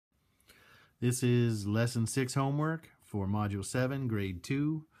This is Lesson 6 homework for Module 7, Grade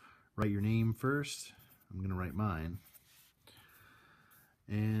 2. Write your name first. I'm going to write mine.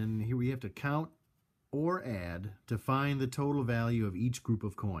 And here we have to count or add to find the total value of each group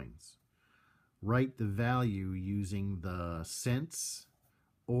of coins. Write the value using the cents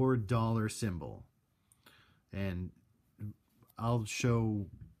or dollar symbol. And I'll show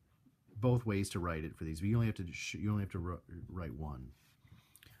both ways to write it for these. But you only have to write one.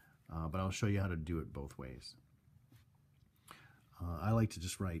 But I'll show you how to do it both ways. I like to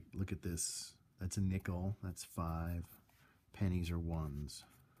just write, look at this, that's a nickel, that's 5, pennies are ones.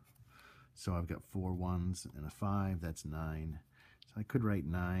 So I've got 4 ones and a 5, that's 9. So I could write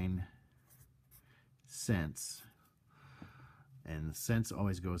 9 cents. And the cents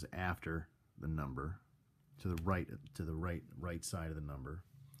always goes after the number, to the right side of the number.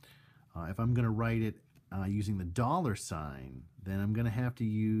 If I'm going to write it using the dollar sign, then I'm going to have to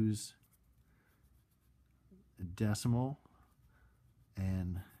use a decimal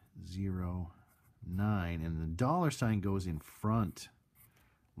and 0.9, and the dollar sign goes in front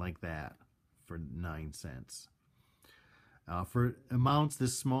like that for 9 cents. For amounts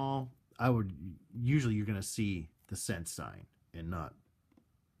this small, usually you're going to see the cent sign and not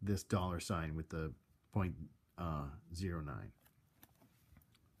this dollar sign with the 0.09.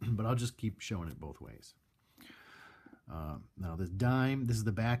 But I'll just keep showing it both ways. Now this dime, this is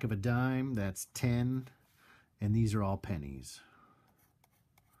the back of a dime, that's 10, and these are all pennies.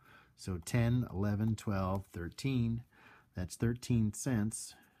 So 10, 11, 12, 13, that's 13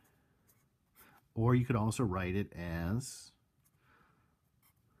 cents. Or you could also write it as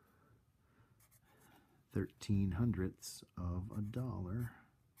 13/100ths of a dollar.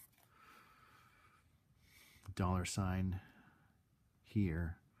 Dollar sign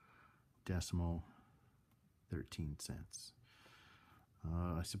here, decimal 13 cents.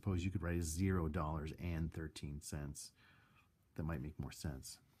 I suppose you could write $0 and 13 cents. That might make more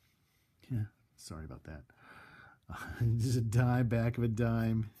sense. Yeah, sorry about that. This is a dime, back of a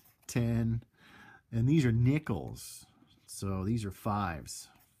dime, 10. And these are nickels. So these are 5s.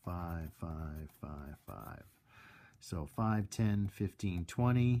 5, 5, 5, 5. So 5, 10, 15,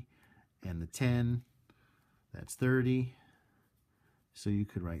 20. And the 10, that's 30. So you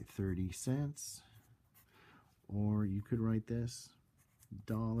could write 30 cents. Or you could write this,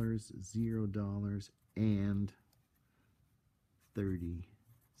 dollars, $0, and 30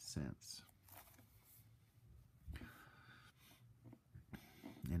 cents.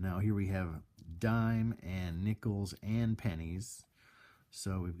 And now here we have dime and nickels and pennies.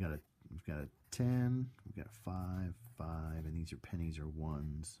 So we've got a 10, we've got 5, 5, and these are pennies or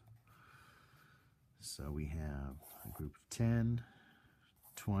ones. So we have a group of 10,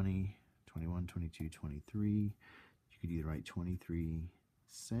 20, 21, 22, 23. You could either write 23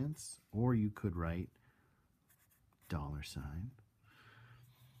 cents or you could write dollar sign.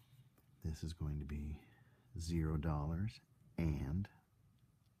 This is going to be $0 and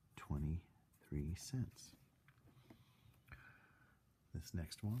 23 cents. This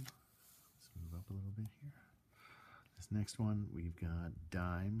next one, let's move up a little bit here. This next one, we've got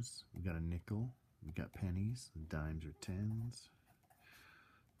dimes, we've got a nickel, we've got pennies. Dimes are 10s.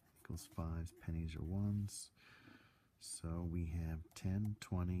 Nickels 5s, pennies are 1s. So we have 10,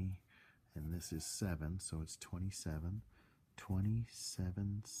 20, and this is 7, so it's 27.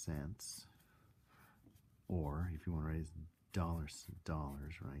 27 cents. Or if you want to write it dollars,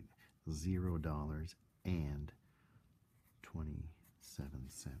 right? $0 and 27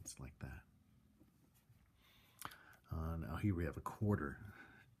 cents, like that. Now here we have a quarter,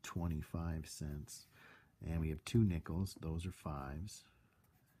 25 cents. And we have 2 nickels, those are 5s.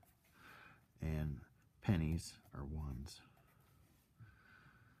 And pennies are 1s.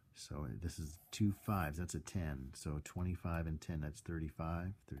 So this is 2 5s, that's a 10. So 25 and 10, that's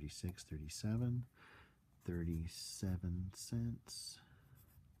 35, 36, 37, 37 cents.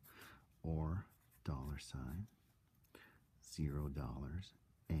 Or dollar sign, $0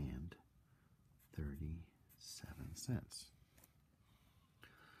 and 37 cents.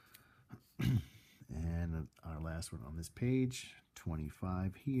 And our last one on this page,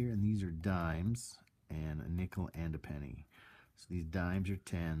 25 here, and these are dimes and a nickel and a penny. So these dimes are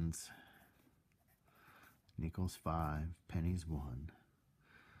 10s, nickels 5, pennies 1.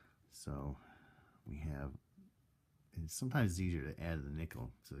 So we have, it's sometimes easier to add the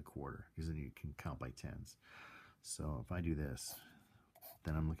nickel to the quarter because then you can count by 10s. So if I do this,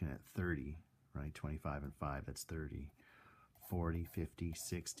 then I'm looking at 30, right? 25 and 5, that's 30. 40, 50,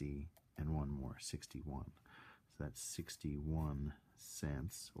 60, and one more, 61. So that's 61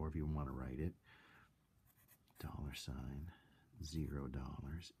 cents, or if you want to write it, dollar sign,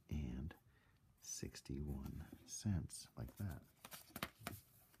 $0 and 61 cents, like that.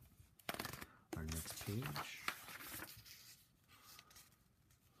 Our next page.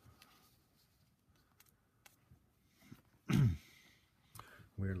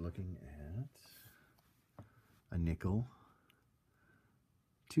 We're looking at a nickel,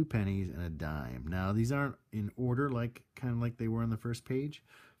 2 pennies, and a dime. Now, these aren't in order, kind of like they were on the first page,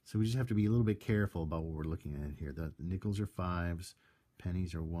 so we just have to be a little bit careful about what we're looking at here. The nickels are 5s,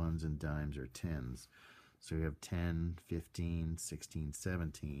 pennies are 1s, and dimes are 10s. So we have 10, 15, 16,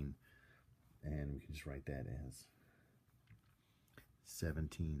 17, and we can just write that as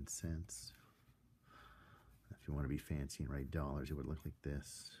 17 cents. If you want to be fancy and write dollars, it would look like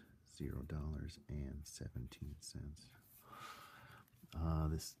this: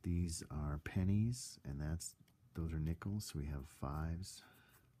 $0.17. These are pennies, and those are nickels. So we have 5s,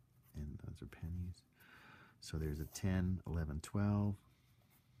 and those are pennies. So there's a 10, 11, 12,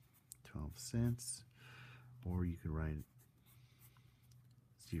 12 cents, or you could write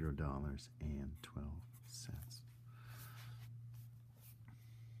 $0.12.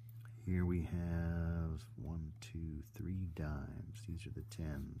 Here we have 1, 2, 3 dimes. These are the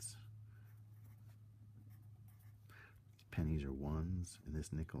 10s. Pennies are 1s, and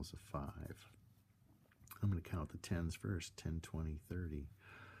this nickel's a 5. I'm going to count the 10s first. 10, 20, 30,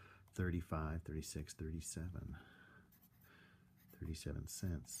 35, 36, 37. 37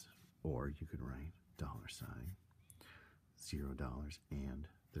 cents. Or you could write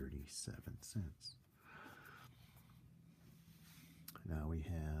 $0.37. Now we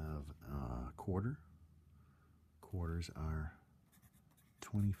have a quarter. Quarters are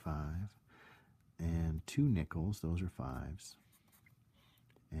 25. And 2 nickels, those are 5s.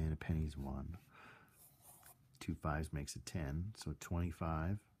 And a penny's 1. 2 5s makes a 10. So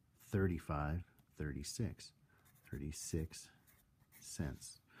 25, 35, 36. 36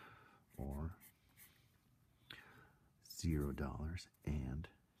 cents. Or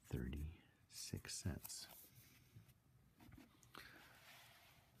 $0.36.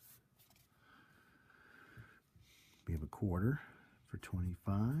 We have a quarter for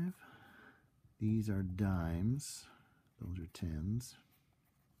 25. These are dimes. Those are 10s.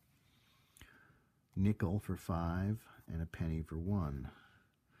 Nickel for 5 and a penny for 1.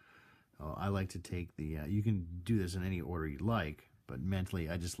 Oh, I like to take the, you can do this in any order you like, but mentally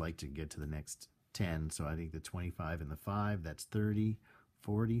I just like to get to the next 10. So I think the 25 and the 5, that's 30,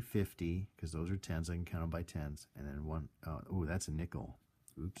 40, 50, because those are 10s. I can count them by 10s. And then 1, oh, that's a nickel.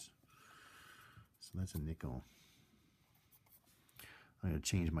 Oops. So that's a nickel. I'm going to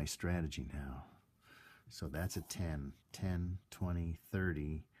change my strategy now. So that's a 10, 10, 20,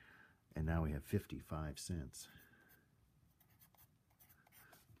 30, and now we have 55 cents.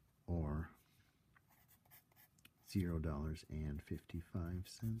 Or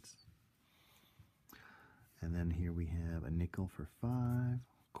 $0.55. And then here we have a nickel for 5,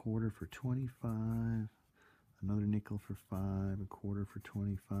 quarter for 25, another nickel for 5, a quarter for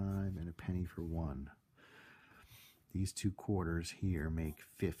 25, and a penny for 1. These 2 quarters here make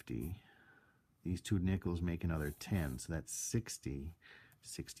 50. These 2 nickels make another 10, so that's 60,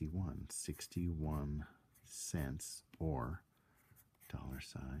 61 cents, or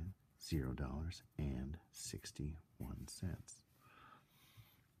 $0.61.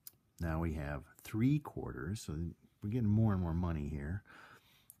 Now we have 3 quarters, so we're getting more and more money here.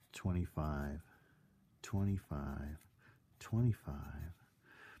 25, 25, 25.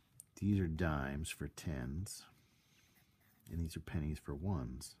 These are dimes for 10s, and these are pennies for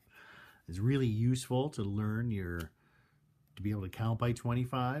 1s. It's really useful to learn to be able to count by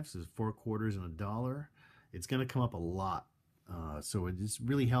 25. So 4 quarters and $1. It's going to come up a lot. So it's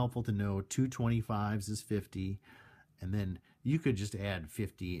really helpful to know 2 25s is 50. And then you could just add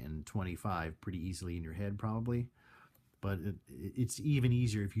 50 and 25 pretty easily in your head probably. But it's even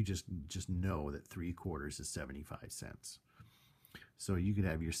easier if you just know that 3 quarters is 75 cents. So you could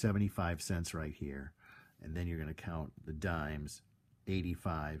have your 75 cents right here. And then you're going to count the dimes: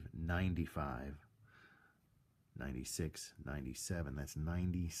 85, 95, 96, 97. That's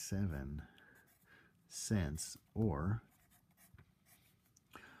 97 cents, or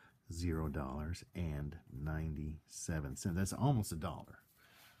 $0.97. That's almost $1.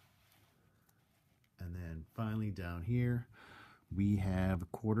 And then finally down here, we have a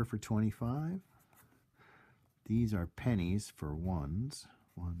quarter for 25. These are pennies for 1s.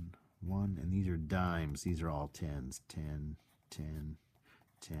 1, 1, and these are dimes. These are all 10s. 10, 10,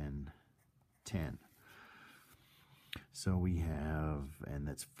 10, 10. So we have, and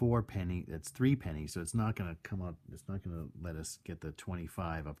that's 4 pennies, that's 3 pennies, so it's not going to come up, it's not going to let us get the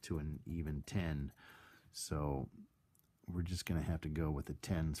 25 up to an even 10. So we're just going to have to go with the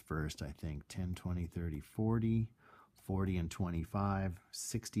 10s first, I think. 10, 20, 30, 40, 40 and 25,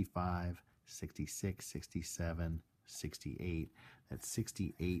 65, 66, 67, 68. That's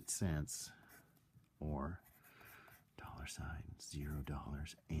 68 cents, or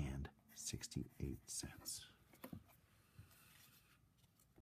 $$0 and 68 cents.